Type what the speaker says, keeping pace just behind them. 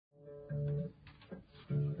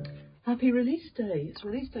Happy release day. It's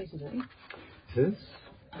release day today. It is.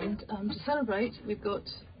 And to celebrate, we've got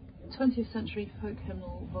 20th Century Folk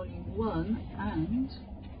Hymnal Volume 1 and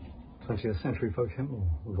 20th Century Folk Hymnal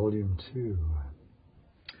Volume 2.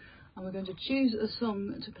 And we're going to choose a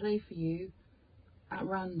song to play for you at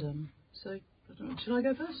random. So, I don't know, should I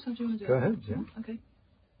go first? How do you want to do Go it? ahead, yeah. Okay.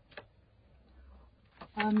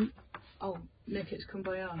 Oh, Nick, it's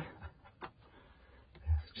Kumbaya. Yes,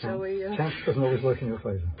 Shall we? Chance doesn't always work in your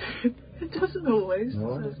favour. It doesn't always.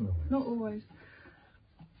 No, it doesn't always. Not always.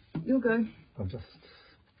 You'll go. I've just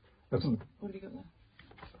opened What have you got there?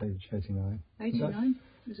 page 89. 89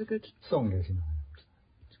 is a good, Song 89.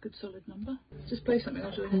 it's a good solid number. Just play something,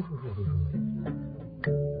 I'll join in.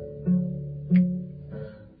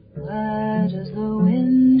 Where does the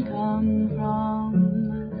wind come from?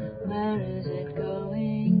 Where is it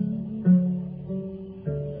going?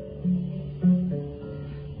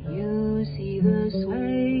 You see the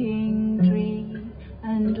swaying tree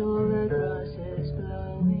and all the grass is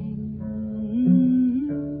blowing.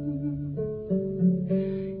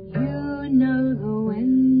 You know the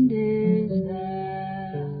wind is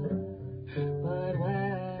there, but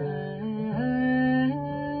where?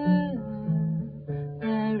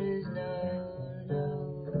 There is no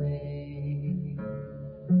knowing.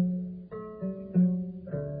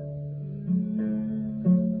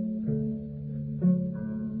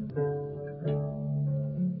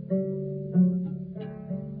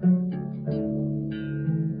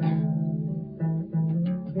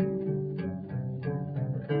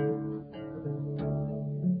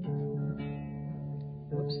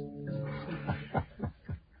 Whoops.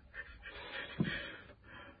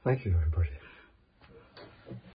 Thank you, everybody.